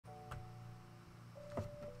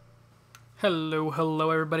Hello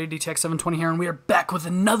everybody, DTX720 here, and we are back with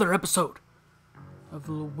another episode of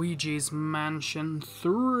Luigi's Mansion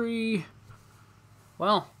 3.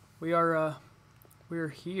 Well, we are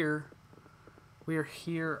here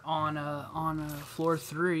on floor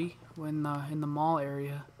 3 in the mall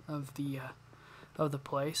area of the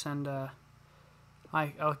place, and I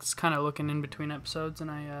was kind of looking in between episodes, and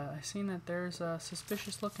I seen that there's a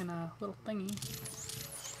suspicious looking little thingy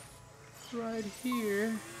right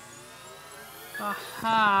here.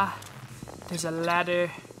 Aha! There's a ladder.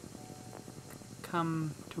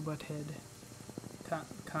 Come to Butthead.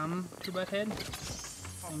 Come to Butthead.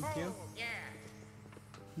 Thank you.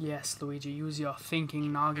 Yes, Luigi, use your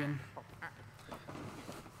thinking noggin.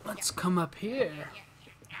 Let's come up here.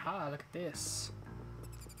 Ah, look at this.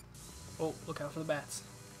 Oh, look out for the bats.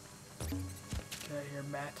 Get out of here,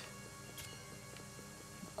 bat.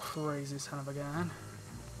 Crazy son of a gun.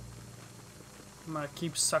 I'm gonna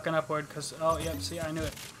keep sucking upward because, oh, yep, see, I knew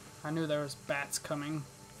it. I knew there was bats coming.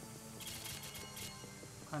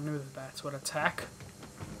 I knew the bats would attack.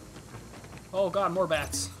 Oh god, more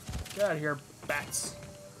bats. Get out of here, bats.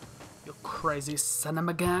 You crazy son of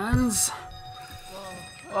a guns.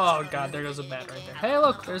 Oh god, there goes a bat right there. Hey,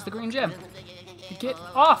 look, there's the green gem. Get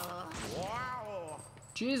off!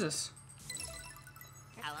 Jesus.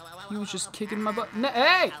 He was just kicking my butt. No,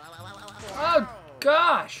 hey! Oh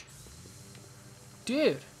gosh!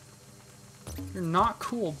 Dude, you're not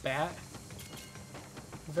cool, bat.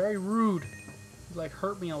 Very rude. You, like,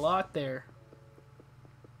 hurt me a lot there.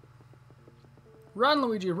 Run,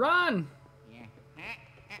 Luigi, run!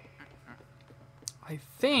 I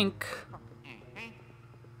think...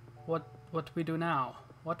 What do we do now?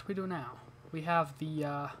 What do we do now? We have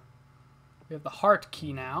the heart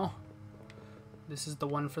key now. This is the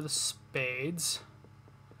one for the spades.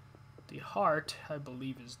 The heart, I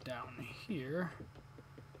believe, is down here.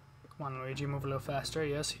 Come on, Luigi, move a little faster.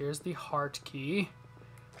 Yes, here's the heart key.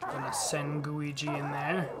 Gonna send Luigi in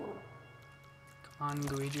there. Come on,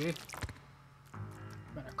 Luigi.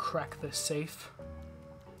 Gonna crack the safe.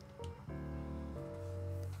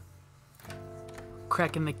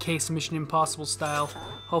 Cracking the case Mission Impossible style.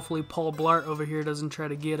 Hopefully Paul Blart over here doesn't try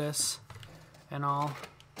to get us and all.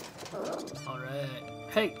 Alright.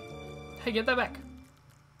 Hey! Hey, get that back!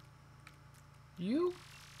 You?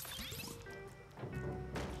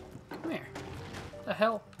 Come here. What the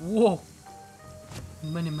hell? Whoa!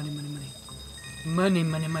 Money, money, money, money. Money,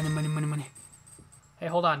 money, money, money, money, money. Hey,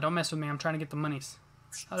 hold on. Don't mess with me. I'm trying to get the monies.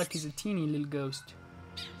 Oh, look, he's a teeny little ghost.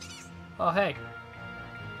 Oh, hey.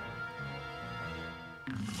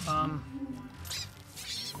 I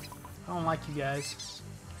don't like you guys.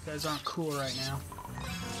 You guys aren't cool right now.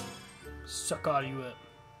 Suck all you up.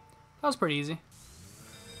 That was pretty easy.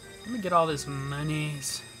 Let me get all this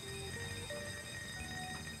monies.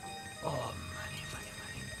 Oh, money, money,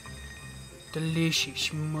 money.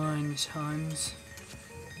 Delicious monies, Hans.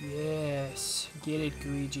 Yes. Get it,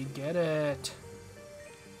 Luigi, get it.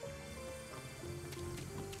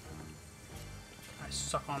 Can I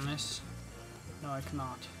suck on this? No, I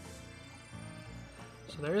cannot.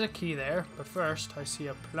 So there's a key there, but first I see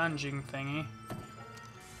a plunging thingy.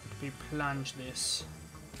 We plunge this.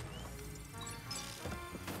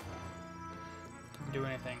 Doesn't do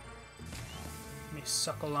anything. Let me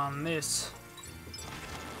suckle on this.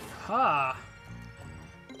 Ha!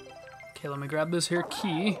 Okay, let me grab this here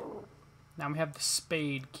key. Now we have the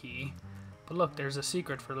spade key. But look, there's a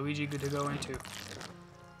secret for Luigi to go into.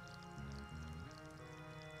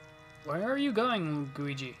 Where are you going,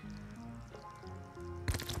 Luigi?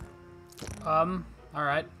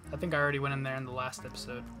 Alright. I think I already went in there in the last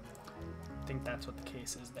episode. I think that's what the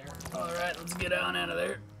case is there. Alright, let's get on out of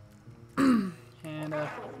there. And,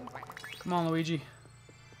 come on, Luigi.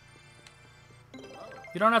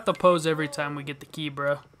 You don't have to pose every time we get the key,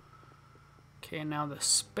 bro. Okay, now the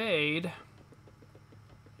spade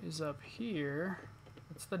is up here.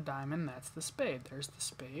 That's the diamond, that's the spade. There's the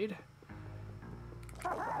spade.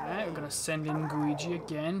 Alright, we're gonna send in Luigi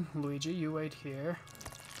again. Luigi, you wait here.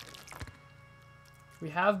 We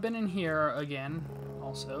have been in here again,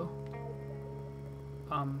 also.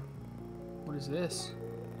 What is this?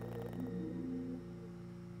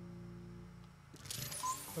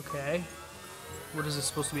 Okay. What is this,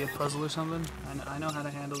 supposed to be a puzzle or something? I know how to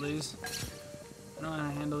handle these. I know how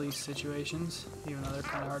to handle these situations, even though they're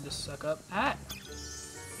kind of hard to suck up. Ah!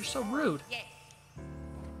 You're so rude.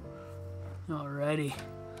 Alrighty.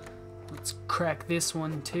 Let's crack this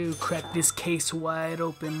one too. Crack this case wide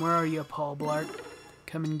open. Where are you, Paul Blart?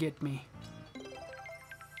 Come and get me.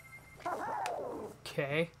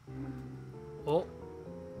 Okay. Oh.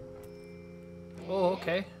 Oh,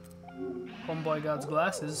 okay. Homeboy got his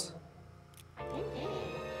glasses.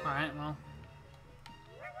 Alright, well.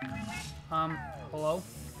 Hello?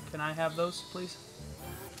 Can I have those, please?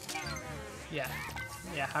 Yeah.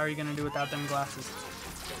 Yeah, how are you gonna do without them glasses?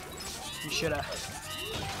 You shoulda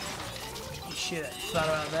thought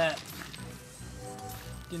about that.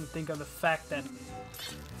 Didn't think of the fact that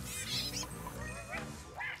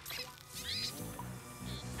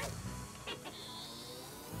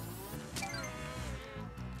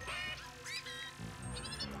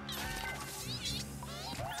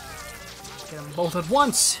get them both at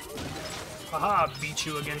once! Haha, beat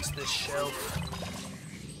you against this shelf.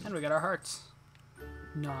 And we got our hearts.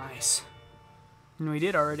 Nice. And we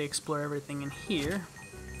did already explore everything in here.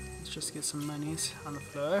 Let's just get some monies on the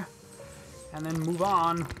floor. And then move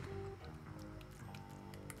on.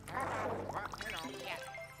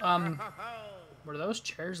 Were those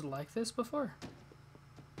chairs like this before?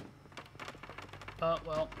 Oh,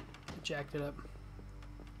 well, jacked it up.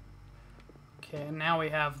 Okay, now we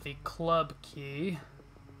have the club key.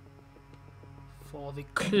 For the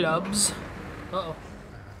clubs. Uh-oh.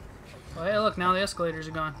 Oh, hey, look, now the escalators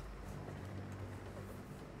are gone.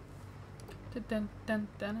 Dun, dun, dun,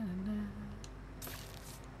 dun, dun, dun.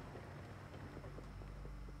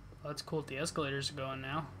 Well, that's cool that the escalators are going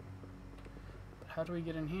now. But how do we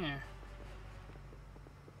get in here?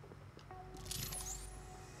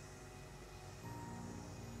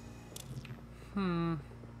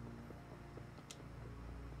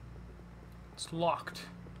 It's locked.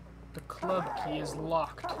 The club key is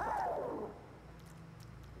locked.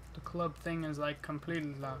 The club thing is like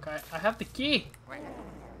completely locked. I have the key! I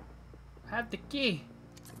have the key!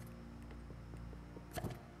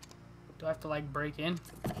 Do I have to like break in?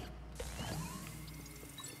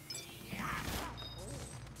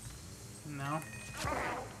 No.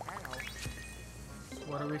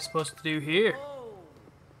 What are we supposed to do here?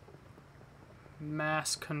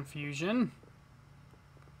 Mass confusion.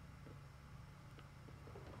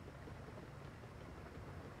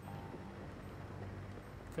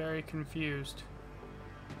 Very confused.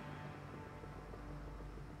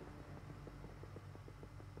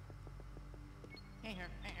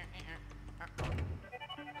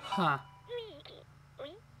 Huh.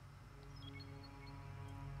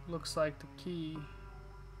 Looks like the key.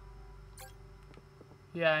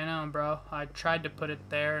 Yeah, I know, bro. I tried to put it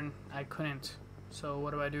there and I couldn't. So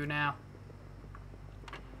what do I do now?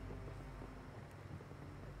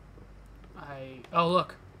 Oh,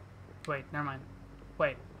 look. Wait, never mind.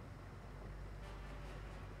 Wait,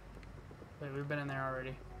 we've been in there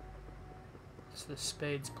already. It's the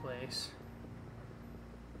Spades place.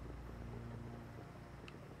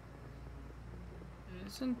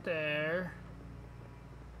 Isn't there?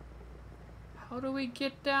 How do we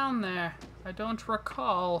get down there? I don't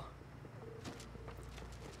recall.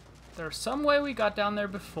 There's some way we got down there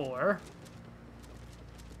before.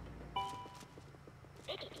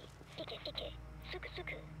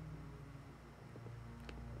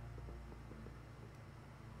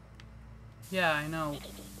 Yeah, I know.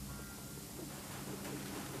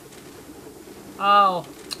 Oh,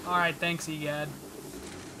 alright, thanks, Egad.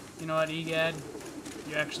 You know what, Egad?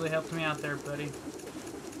 You actually helped me out there, buddy.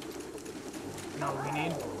 No, we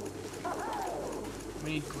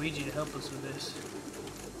need Luigi to help us with this.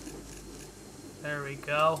 There we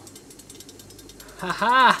go. Ha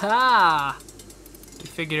ha ha! We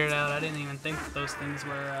figured it out. I didn't even think that those things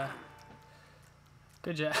were,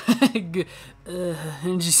 good job. Good. Did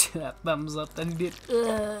you see that thumbs up that he did?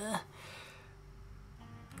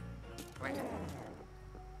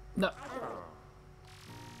 No.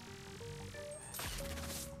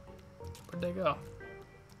 Where'd they go?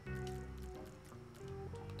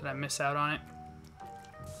 Did I miss out on it?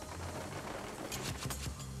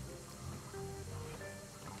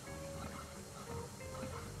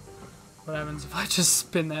 What happens if I just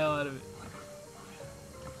spin the hell out of it?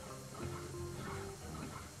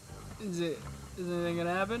 Is anything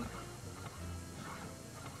gonna happen?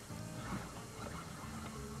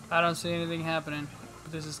 I don't see anything happening,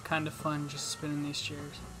 but this is kind of fun just spinning these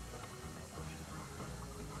chairs.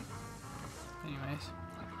 Anyways,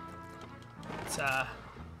 let's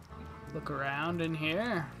look around in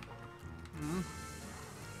here.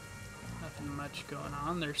 Nothing much going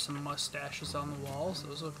on. There's some mustaches on the walls.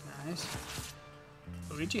 Those look nice.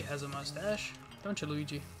 Luigi has a mustache, don't you,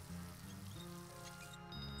 Luigi?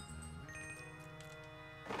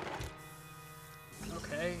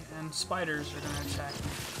 Okay, and spiders are gonna attack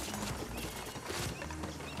me.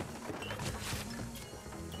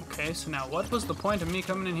 Okay, so now what was the point of me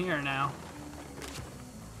coming in here now?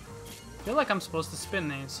 I feel like I'm supposed to spin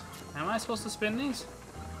these. Am I supposed to spin these?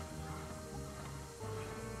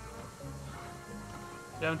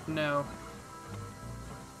 Don't know.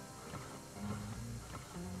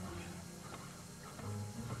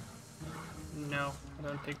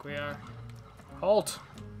 don't think we are. Halt!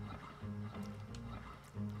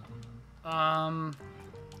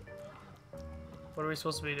 What are we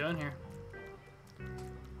supposed to be doing here?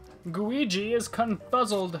 Luigi is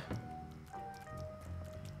confuzzled.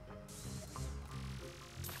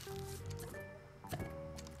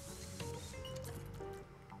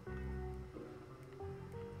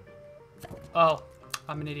 Oh,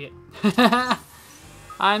 I'm an idiot.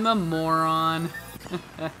 I'm a moron.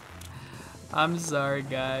 I'm sorry,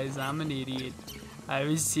 guys. I'm an idiot. I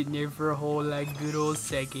was sitting there for a whole, like, good old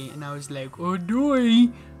second, and I was like, oh, doy,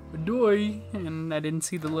 and I didn't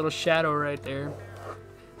see the little shadow right there.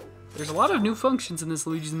 There's a lot of new functions in this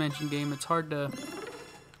Luigi's Mansion game. It's hard to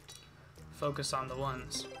focus on the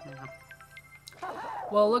ones, you know.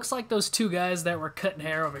 Well, it looks like those two guys that were cutting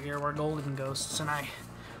hair over here were golden ghosts, and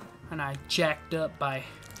I jacked up by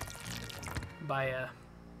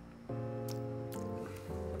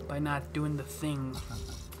not doing the thing.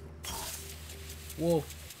 Whoa.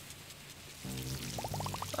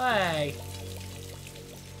 Hey.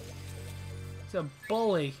 He's a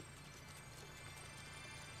bully.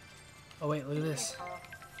 Oh wait, look at this.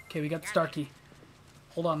 Okay, we got the star key.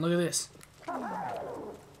 Hold on, look at this.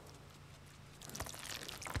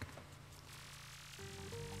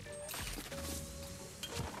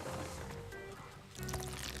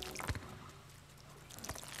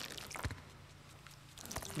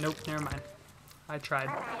 Nope, never mind. I tried.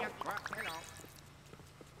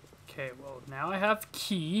 Okay, well, now I have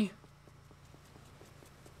key.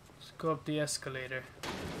 Let's go up the escalator.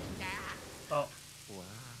 Oh.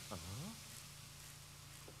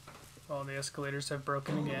 Oh, the escalators have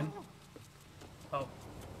broken again. Oh.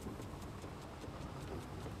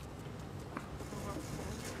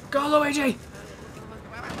 Go, Luigi!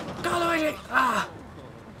 Go, Luigi! Ah!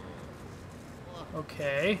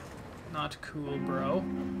 Okay. Not cool, bro.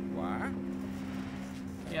 What?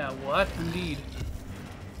 Yeah, what? Indeed.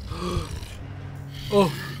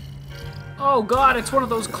 Oh. Oh god, it's one of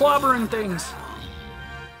those clobbering things.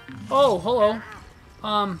 Oh, hello.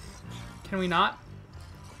 Can we not?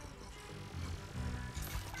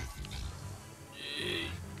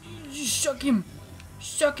 Suck him.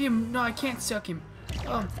 Suck him. No, I can't suck him.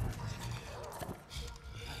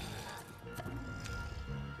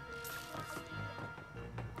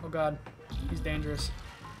 Oh god, he's dangerous.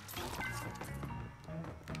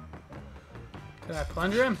 Can I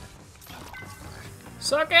plunger him?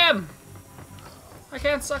 Suck him! I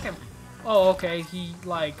can't suck him. Oh, okay, he,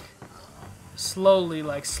 like, slowly,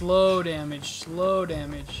 like, slow damage.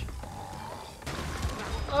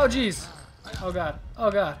 Oh, jeez. Oh, God.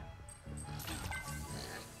 Oh, God.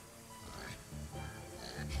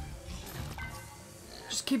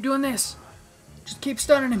 Just keep doing this. Just keep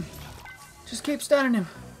stunning him. Just keep stunning him.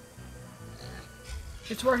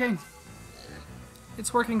 It's working.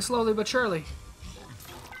 It's working slowly but surely.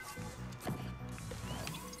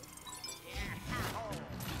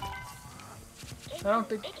 I don't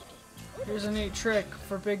think... Here's a neat trick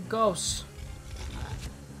for big ghosts.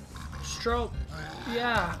 Stroke.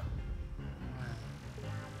 Yeah.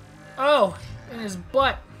 Oh! In his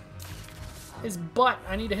butt. His butt.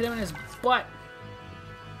 I need to hit him in his butt.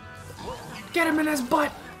 Get him in his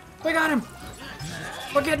butt! We got him!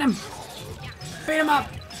 We're getting him! Beat him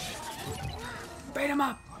up! Beat him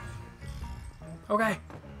up! Okay.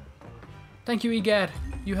 Thank you, Egad.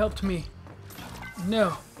 You helped me.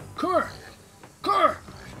 No. Car! Car!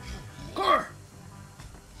 Car!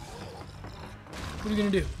 What are you gonna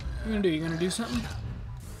do? What are you gonna do? You gonna do something?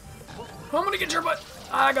 I'm gonna get your butt!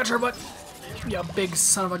 I got your butt! You big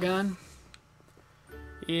son of a gun.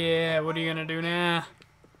 Yeah, what are you gonna do now?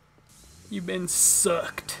 You've been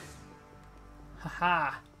sucked.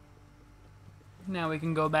 Haha. Now we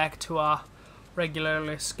can go back to our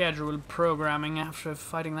regularly scheduled programming after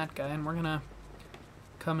fighting that guy, and we're gonna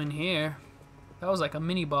come in here. That was like a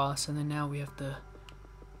mini boss, and then now we have to...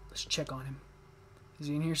 Let's check on him. Is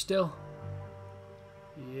he in here still?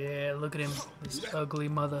 Yeah, look at him. This ugly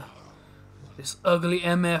mother. This ugly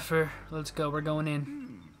MFer. Let's go, we're going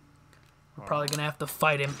in. We're probably gonna have to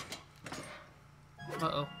fight him.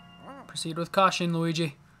 Uh-oh. Proceed with caution,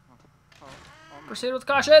 Luigi. Proceed with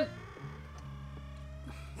caution!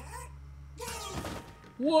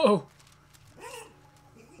 Whoa!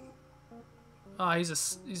 Oh,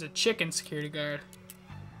 he's a chicken security guard.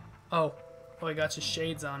 Oh, he got his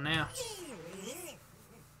shades on now.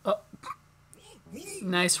 Oh,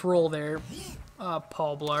 nice roll there,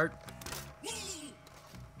 Paul Blart.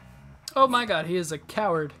 Oh my God, he is a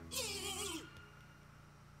coward.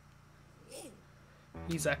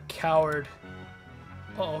 He's a coward.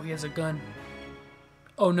 Uh oh, he has a gun.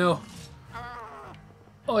 Oh no.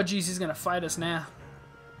 Oh jeez, he's gonna fight us now.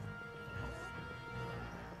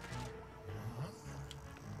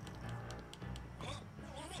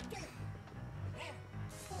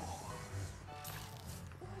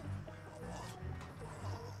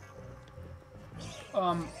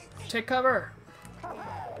 Take cover.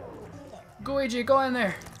 Luigi, go in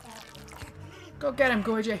there. Go get him,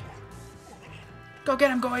 Luigi. Go get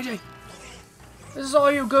him, Luigi. This is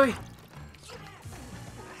all you, Gooey.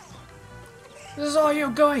 This is all you,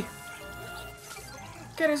 Gooey.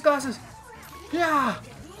 Get his glasses. Yeah.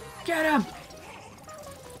 Get him.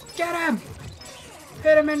 Get him.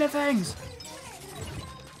 Hit him into things.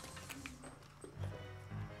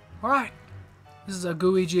 Alright. This is a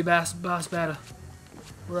Luigi boss battle.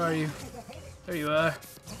 Where are you? There you are.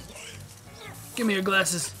 Give me your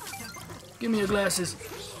glasses. Give me your glasses.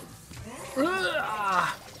 I'm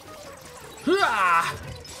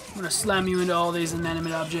gonna slam you into all these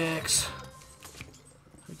inanimate objects.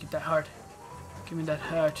 Get that heart. Give me that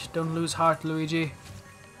heart. Don't lose heart, Luigi.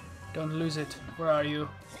 Don't lose it. Where are you?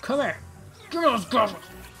 Come here. Give me those glasses.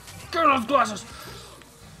 Give me those glasses.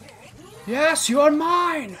 Yes, you are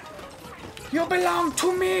mine. You belong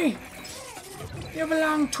to me. You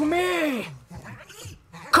belong to me.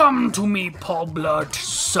 Come to me, Paul Blart.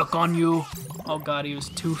 Suck on you. Oh god, he was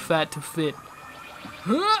too fat to fit.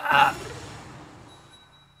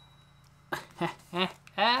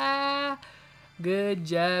 Good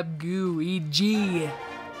job, Luigi.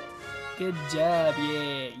 Good job,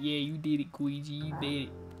 yeah. Yeah, you did it, Luigi. You did it.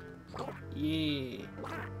 Yeah.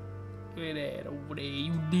 Look at that over there.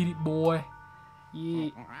 You did it, boy. Yeah.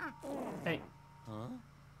 Hey. Huh?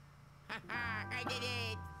 I did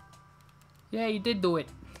it. Yeah, you did do it.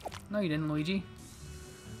 No, you didn't, Luigi.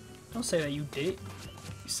 Don't say that you did it,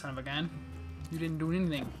 you son of a gun. You didn't do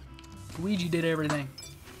anything. Luigi did everything.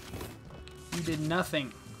 You did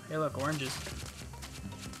nothing. Hey, look, oranges.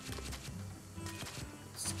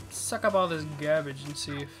 Suck up all this garbage and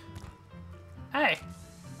see if... Hey!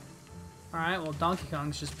 Alright, well, Donkey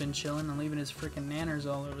Kong's just been chilling and leaving his freaking nanners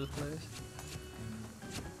all over the place.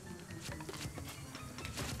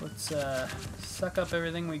 Let's, suck up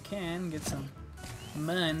everything we can, get some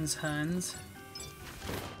huns.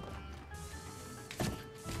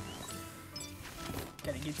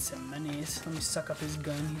 Gotta get some monies. Let me suck up his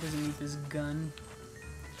gun. He doesn't need this gun.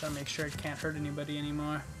 Gotta make sure it can't hurt anybody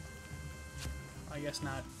anymore. I guess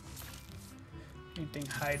not. Anything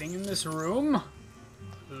hiding in this room?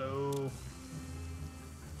 Hello?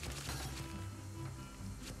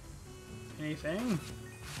 Anything?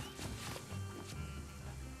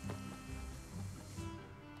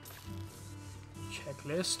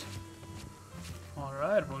 Checklist.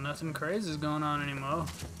 Alright, well nothing crazy is going on anymore.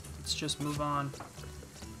 Let's just move on.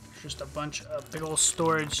 There's just a big old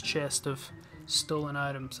storage chest of stolen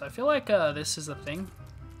items. I feel like this is a thing.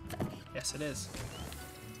 Yes, it is.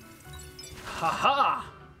 Haha!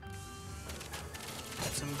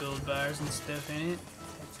 Got some gold bars and stuff in it.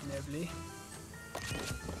 That's lovely.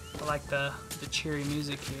 I like the cheery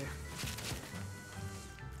music here.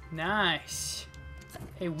 Nice.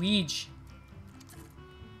 Hey, Luigi.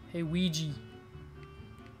 Hey, Luigi.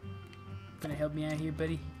 Gonna help me out here,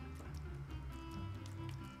 buddy?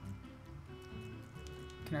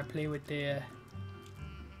 Can I play with the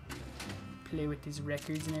these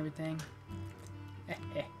records and everything?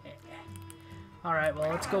 Alright, well,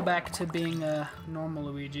 let's go back to being normal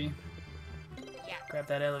Luigi. Grab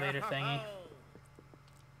that elevator thingy.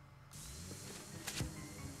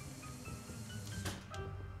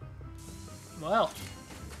 Well,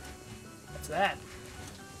 that's that.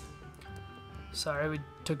 Sorry, we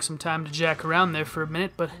took some time to jack around there for a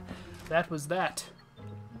minute, but that was that.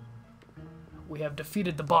 We have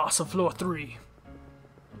defeated the boss of floor 3.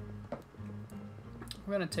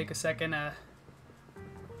 We're gonna take a second.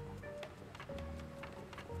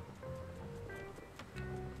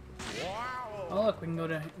 Oh look, we can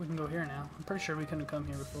go here now. I'm pretty sure we couldn't come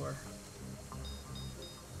here before.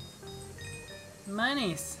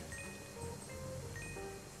 Monies.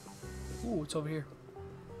 Ooh, it's over here.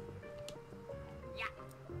 Yeah.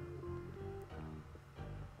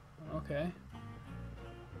 Okay.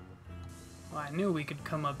 Well, I knew we could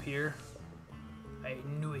come up here. I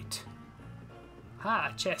knew it.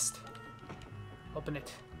 Ha, chest. Open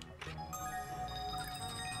it.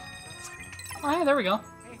 Oh, yeah, there we go.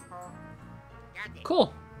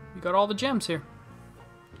 Cool. We got all the gems here.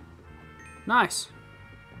 Nice.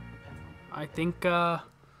 I think our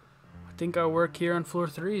work here on floor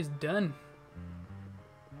 3 is done.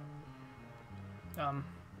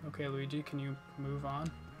 Okay, Luigi, can you move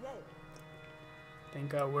on? I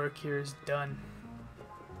think our work here is done.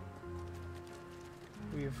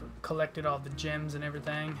 We've collected all the gems and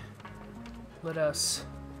everything. Let's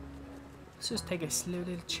just take a slow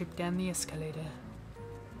little trip down the escalator.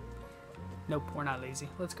 Nope, we're not lazy.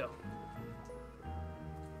 Let's go.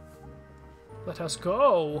 Let us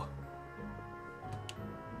go.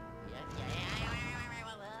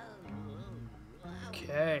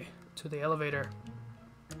 Okay, to the elevator.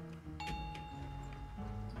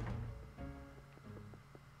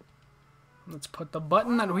 Let's put the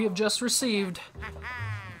button that we have just received.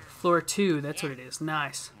 Floor 2, that's what it is.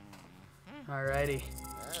 Nice. Alrighty.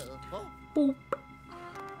 Boop.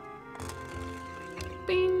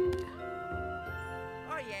 Bing.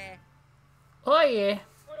 Oh yeah. Oh yeah.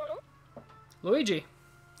 Luigi.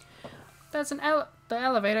 That's the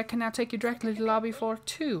elevator can now take you directly to lobby floor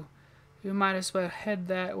 2. You might as well head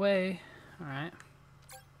that way. Alright.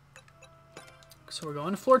 So we're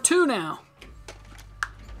going to floor 2 now.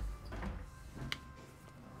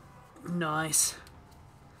 Nice.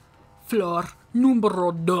 Floor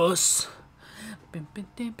numero dos.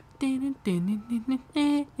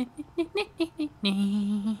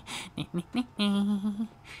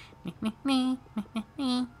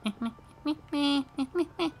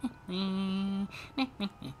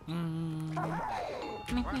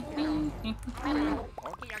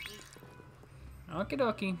 Okie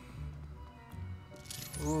dokie.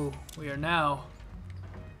 Ooh, we are now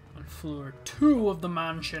on floor 2 of the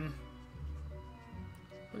mansion.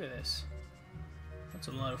 Look at this. That's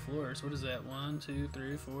a lot of floors. What is that? 1, 2,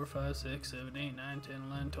 3, 4, 5, 6, 7, 8, 9, 10,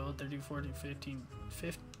 11, 12, 13, 14, 15,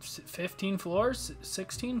 15 floors?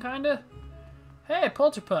 16 kinda? Hey,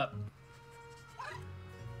 Polterpup. What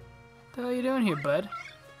the hell are you doing here, bud?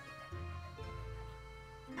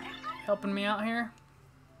 Helping me out here?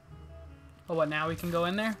 Oh, what, now we can go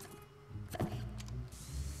in there?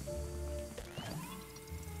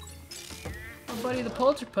 Oh, buddy, the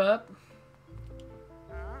Polterpup.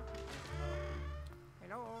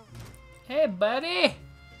 Hey, buddy!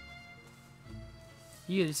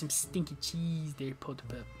 Ew, there's some stinky cheese there,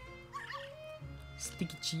 Polterpup.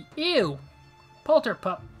 Stinky cheese. Ew!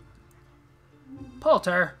 Polterpup.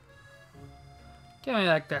 Polter! Give me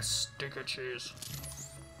like that stinky cheese.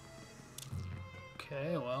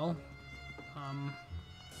 Okay, well.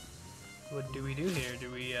 What do we do here? Do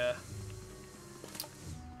we, I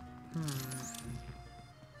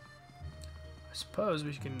suppose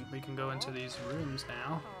we can go into these rooms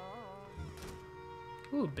now.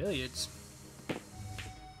 Ooh, billiards.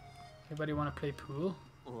 Anybody want to play pool?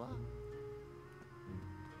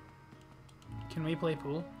 Can we play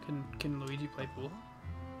pool? Can Luigi play pool?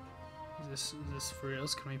 Is this for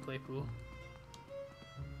reals? Can we play pool?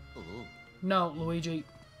 No, Luigi.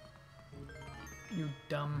 You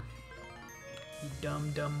dumb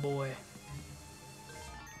boy.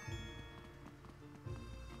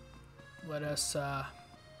 Let us can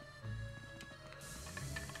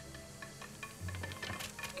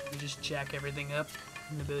we just jack everything up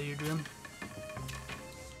in the billiard room?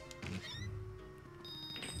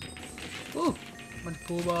 Ooh, bunch of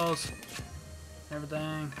pool balls,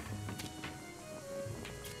 everything.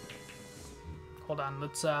 Hold on,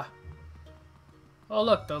 let's oh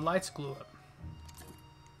look, the lights glue up.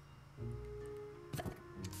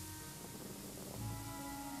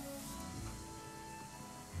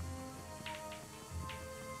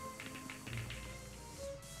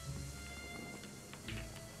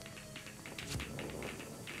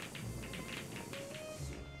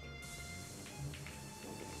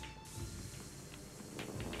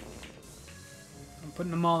 I'm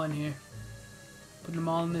putting them all in here. Putting them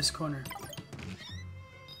all in this corner.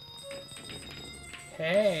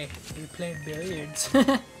 Hey, we played billiards.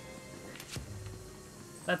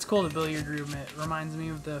 That's cool, the billiard room. It reminds me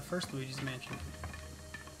of the first Luigi's Mansion.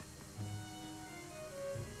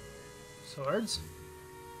 Swords?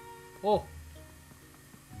 Oh!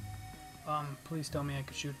 Please tell me I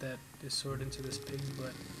could shoot this sword into this pig's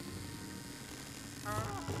butt.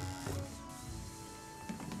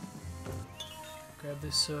 Grab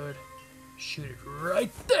this sword, shoot it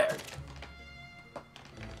right there!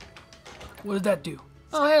 What did that do?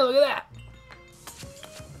 Oh, hey, look at that!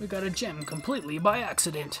 We got a gem completely by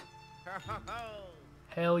accident.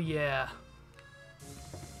 Hell yeah.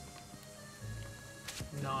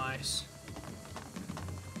 Nice.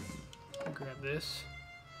 Grab this.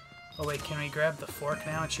 Oh wait, can we grab the fork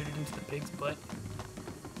now and shoot it into the pig's butt?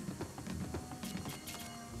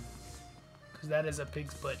 Because that is a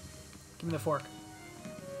pig's butt. Give me the fork.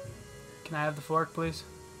 Can I have the fork, please?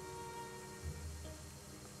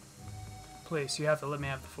 Please, you have to let me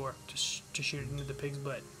have the fork to shoot it into the pig's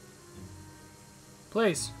butt.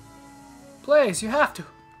 Please. Please, you have to.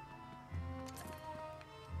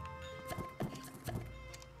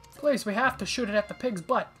 Please, we have to shoot it at the pig's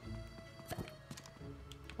butt.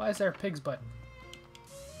 Why is there a pig's butt?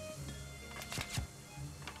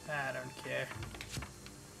 I don't care.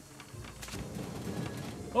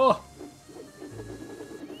 Oh!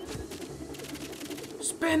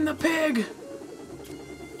 Spin the pig!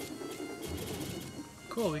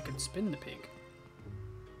 Cool, we can spin the pig.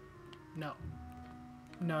 No.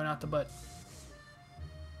 No, not the butt.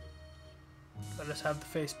 Let us have the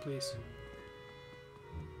face, please.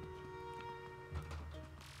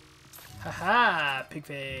 Haha, pig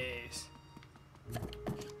face.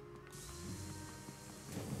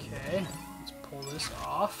 Okay, let's pull this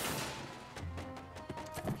off.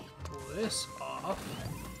 Pull this off.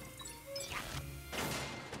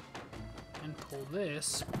 And pull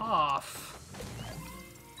this off.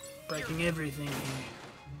 Breaking everything here.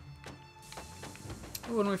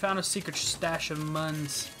 Ooh, and we found a secret stash of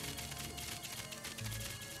muns.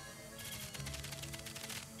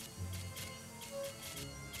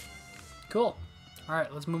 Cool.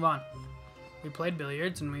 Alright, let's move on. We played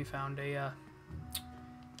billiards and we found a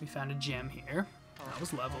gem here. That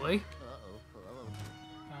was lovely.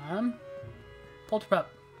 Polterpup,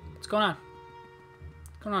 what's going on?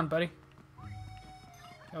 What's going on, buddy?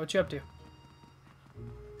 Yeah, what you up to?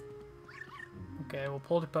 Okay, well,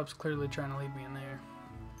 Polterpup's clearly trying to lead me in there.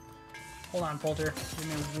 Hold on, Polter. Give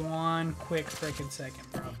me one quick freaking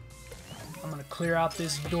second, bro. I'm gonna clear out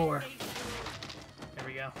this door. There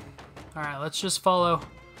we go. Alright, let's just follow.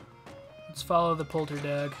 Let's follow the Polter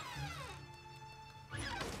Doug.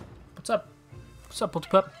 What's up? What's up,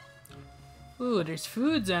 Polterpup? Ooh, there's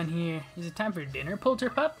foods on here. Is it time for dinner,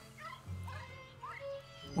 Polterpup?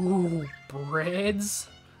 Ooh, breads.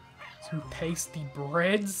 Some tasty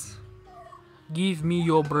breads. Give me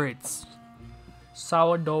your breads.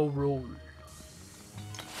 Sourdough roll.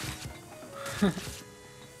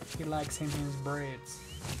 He likes his breads.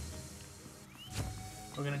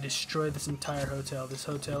 We're gonna destroy this entire hotel. This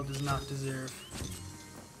hotel does not deserve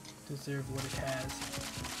what it has.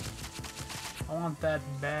 I want that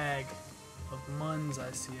bag of muns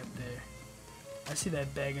I see up there. I see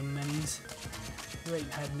that bag of minis. You ain't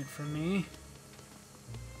hiding it from me.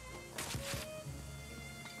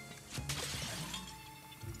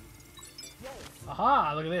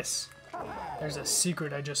 Aha, look at this. There's a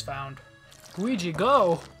secret I just found. Luigi,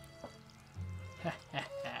 go! There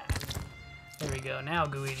we go. Now,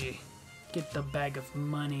 Luigi, get the bag of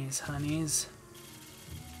monies, honeys.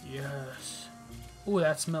 Yes. Ooh,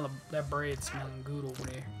 that braid smelling good over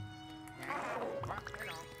there.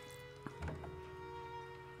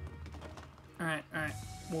 Alright.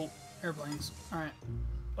 Well, airplanes.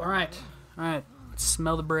 Alright. Let's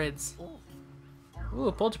smell the breads. Ooh,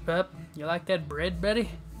 Polterpup, you like that bread, buddy?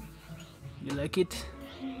 You like it?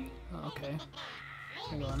 Oh, okay.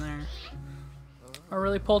 I'll go in there. Oh,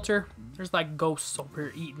 really, Polter? There's like ghosts over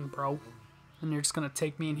here eating, bro. And you're just gonna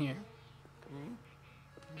take me in here.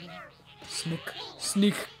 Sneak,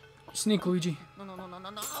 Luigi. No.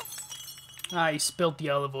 Ah, you spilt the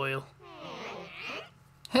olive oil.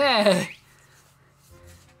 Hey!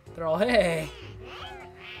 They're all, hey!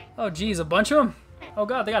 Oh, geez, a bunch of them? Oh,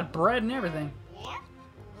 God, they got bread and everything.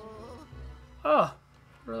 Oh,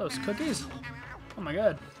 what are those, cookies? Oh, my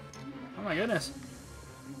God. Oh, my goodness.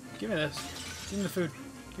 Give me this. Give me the food.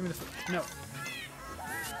 Give me the food. No.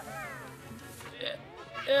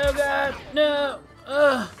 Oh, God, no!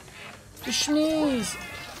 Ugh! The sneeze!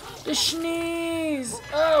 The sneeze!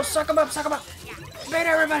 Oh, suck them up! Beat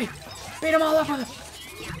everybody! Beat them all up with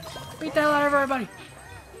it! Beat the hell out of everybody!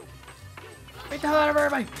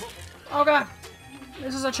 Oh, God!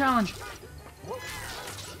 This is a challenge!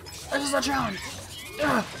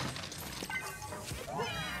 Ugh.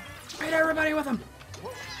 Beat everybody with them!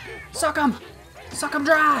 Suck them! Suck them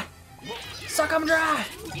dry!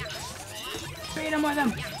 Beat them with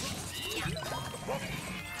them!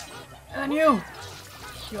 And then you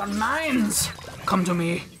got mines! Come to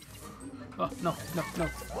me! Oh, no.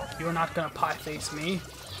 You're not gonna pie face me.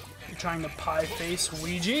 You're trying to pie face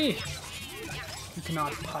Luigi? You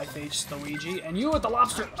cannot pie face Luigi. And you with the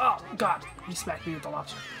lobster! Oh, God! He smacked me with the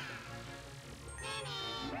lobster.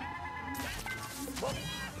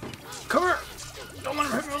 Come here! Don't let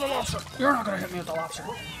him hit me with the lobster! You're not gonna hit me with the lobster!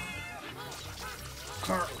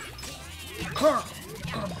 Come here!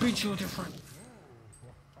 I'm gonna beat you with your friend.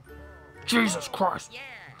 Jesus Christ!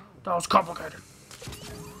 That was complicated.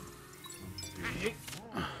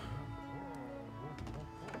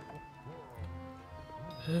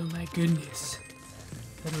 Oh my goodness.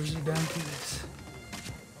 That was ridiculous.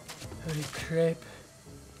 Holy crap.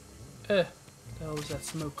 The hell was that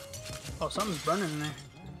smoke? Oh, something's burning in there.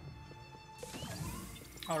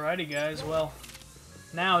 Alrighty guys, well,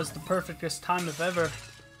 now is the perfectest time of ever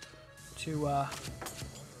to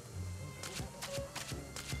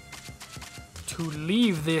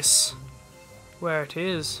leave this where it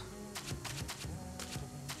is.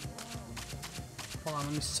 Hold on,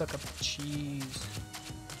 let me suck up the cheese.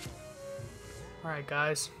 Alright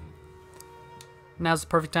guys. now's the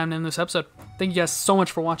perfect time to end this episode. Thank you guys so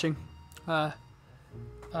much for watching.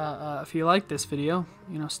 If you like this video,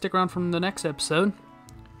 stick around from the next episode.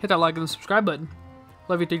 Hit that like and the subscribe button.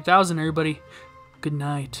 Love you 3000, everybody. Good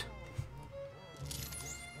night.